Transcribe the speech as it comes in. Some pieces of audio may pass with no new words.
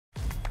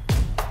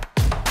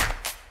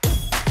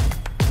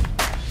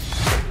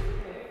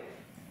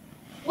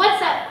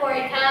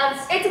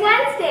It's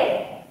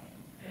Wednesday.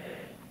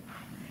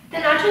 The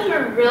nachos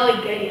were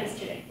really good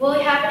yesterday. Will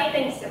we have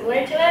anything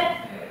similar to it?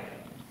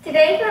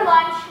 Today for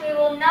lunch, we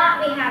will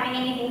not be having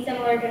anything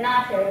similar to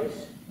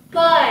nachos,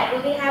 but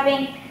we'll be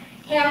having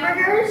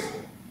hamburgers,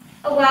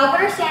 a wild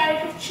butter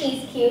sandwich with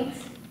cheese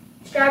cubes,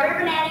 strawberry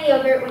banana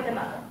yogurt with a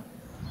muffin.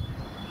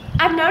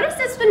 I've noticed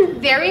it's been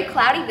very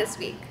cloudy this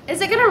week.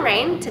 Is it gonna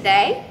rain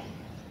today?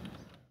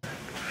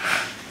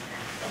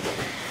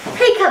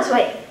 Hey Cubs,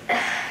 wait.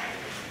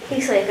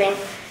 He's sleeping.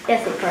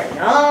 Yes, he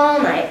partied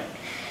all night.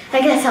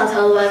 I guess I'll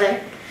tell the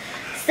weather.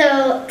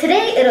 So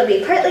today it'll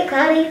be partly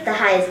cloudy, the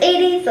high is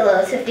 80, the low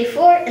is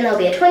 54, and there'll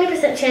be a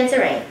 20% chance of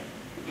rain.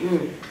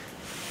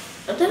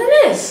 What did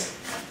I miss?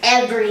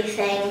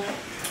 Everything.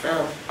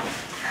 Oh.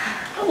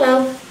 Oh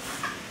well.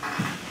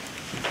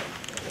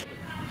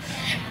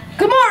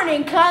 Good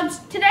morning, Cubs.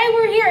 Today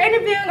we're here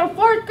interviewing a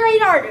 4th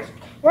grade artist.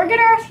 We're going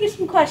to ask you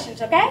some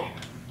questions, okay?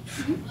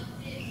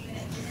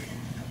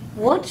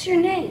 What's your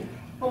name?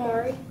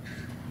 Omari.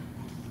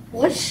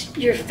 What's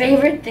your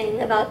favorite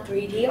thing about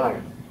 3D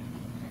art?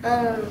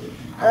 I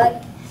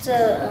like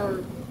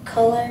to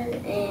color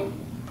and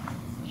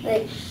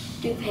like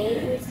do paint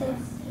and stuff.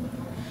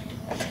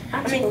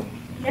 I mean,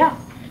 yeah,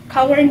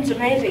 coloring's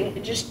amazing.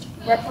 It just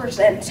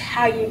represents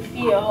how you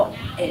feel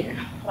in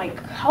like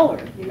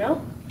color, you know?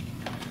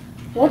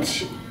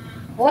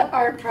 What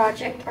art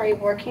project are you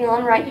working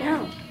on right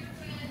now?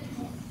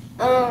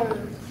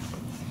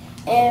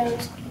 And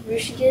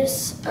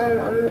Rishikis,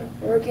 I'm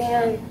working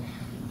on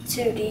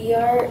 2D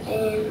art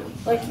and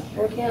like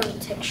working on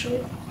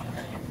texture.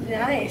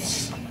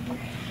 Nice.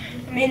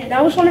 I mean,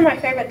 that was one of my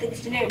favorite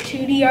things to do.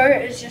 2D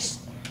art is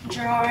just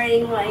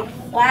drawing like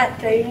flat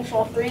things,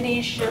 while 3D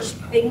is just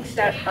things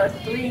that are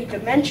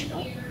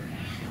 3-dimensional.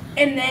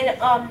 And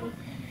then,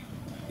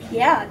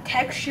 yeah,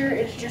 texture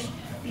is just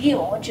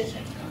feel, which is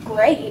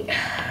great.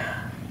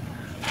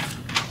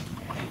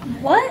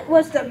 What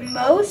was the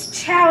most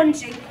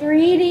challenging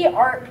 3D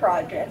art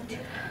project?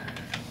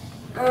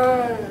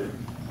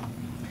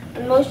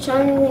 The most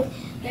challenging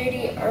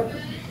 3D art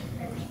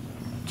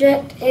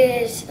project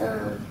is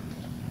the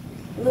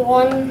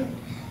one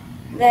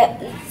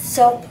that is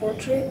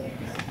self-portrait.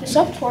 The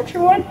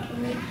self-portrait one?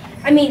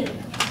 I mean,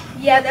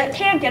 yeah, that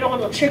can get a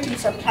little tricky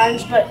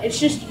sometimes, but it's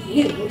just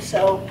you,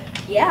 so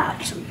yeah.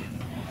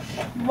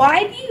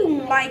 Why do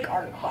you like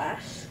art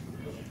class?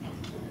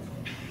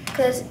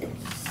 Because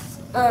it's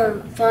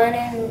fun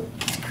and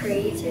it's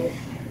creative.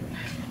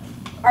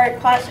 Art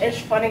class is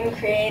fun and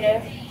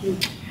creative.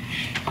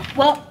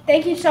 Well,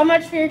 thank you so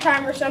much for your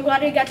time. We're so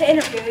glad we got to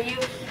interview you.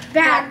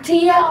 Back to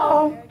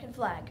y'all. American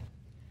flag.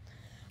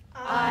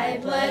 I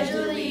pledge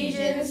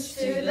allegiance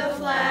to the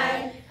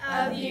flag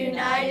of the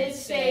United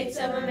States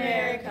of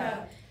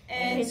America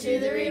and to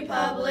the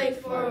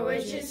republic for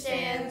which it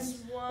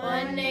stands,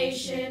 one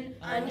nation,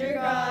 under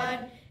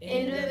God,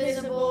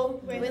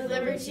 indivisible, with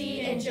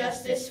liberty and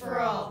justice for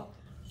all.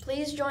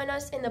 Please join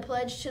us in the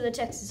pledge to the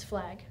Texas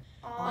flag.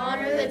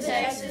 Honor the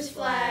Texas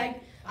flag.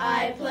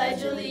 I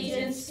pledge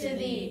allegiance to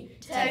thee,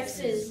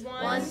 Texas,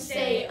 one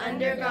state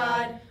under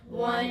God,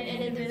 one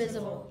and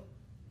indivisible.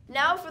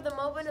 Now for the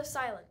moment of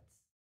silence.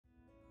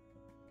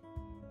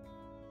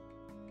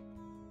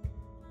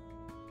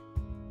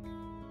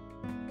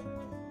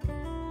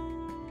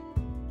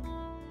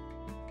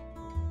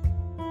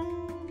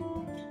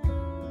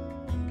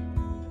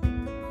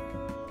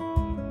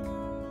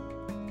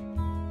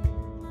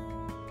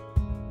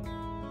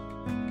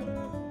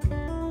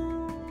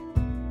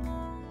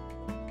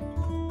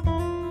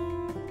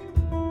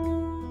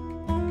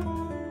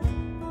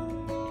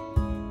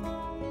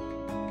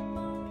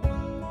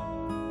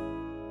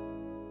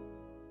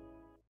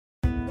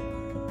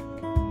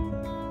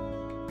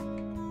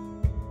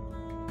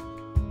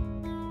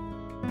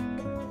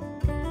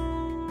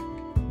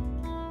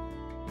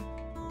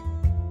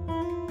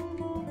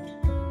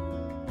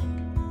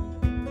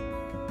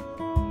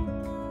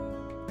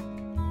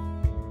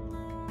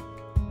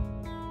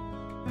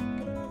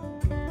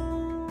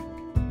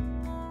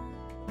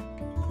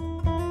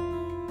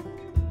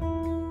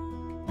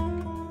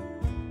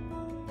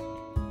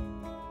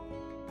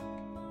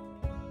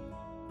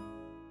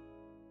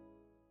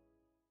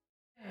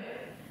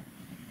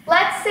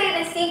 Let's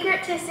say the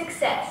secret to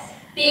success.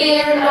 Be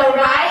in the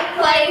right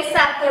place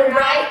at the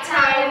right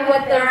time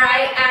with the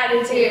right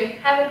attitude.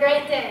 Have a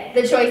great day.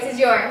 The choice is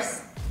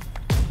yours.